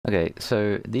Okay,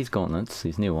 so these gauntlets,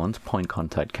 these new ones, point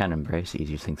contact cannon brace,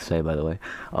 easiest thing to say by the way,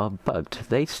 are bugged.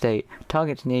 They state,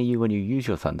 targets near you when you use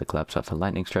your thunderclaps after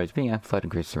lightning strikes being amplified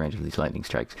increases the range of these lightning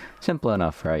strikes. Simple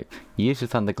enough, right? You use your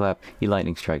thunderclap, you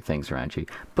lightning strike things around you.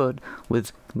 But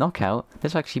with knockout,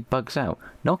 this actually bugs out.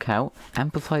 Knockout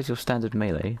amplifies your standard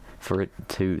melee for it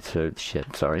to,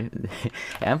 it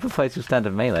amplifies your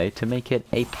standard melee to make it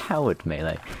a powered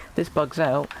melee. This bugs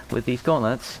out with these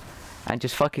gauntlets, and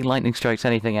just fucking lightning strikes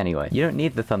anything anyway. You don't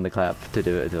need the thunderclap to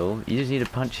do it at all. You just need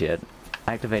to punch it,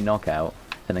 activate knockout,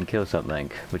 and then kill something,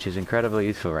 which is incredibly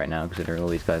useful right now considering all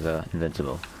these guys are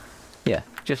invincible. Yeah,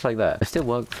 just like that. It still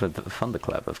worked for the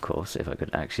thunderclap, of course, if I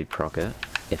could actually proc it.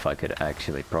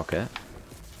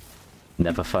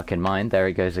 Never fucking mind, there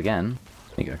he goes again.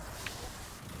 There you go.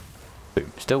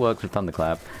 Boom. Still works with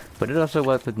thunderclap, but it also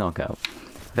works with knockout.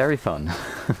 Very fun.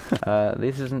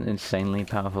 This isn't insanely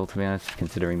powerful, to be honest,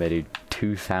 considering they do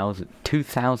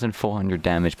 2,400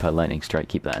 damage per lightning strike,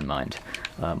 keep that in mind.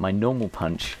 My normal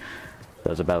punch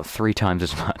does about 3 times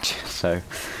as much, so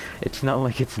it's not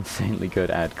like it's insanely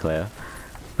good ad clear,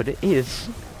 but it is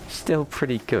still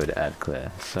pretty good ad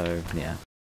clear, so yeah.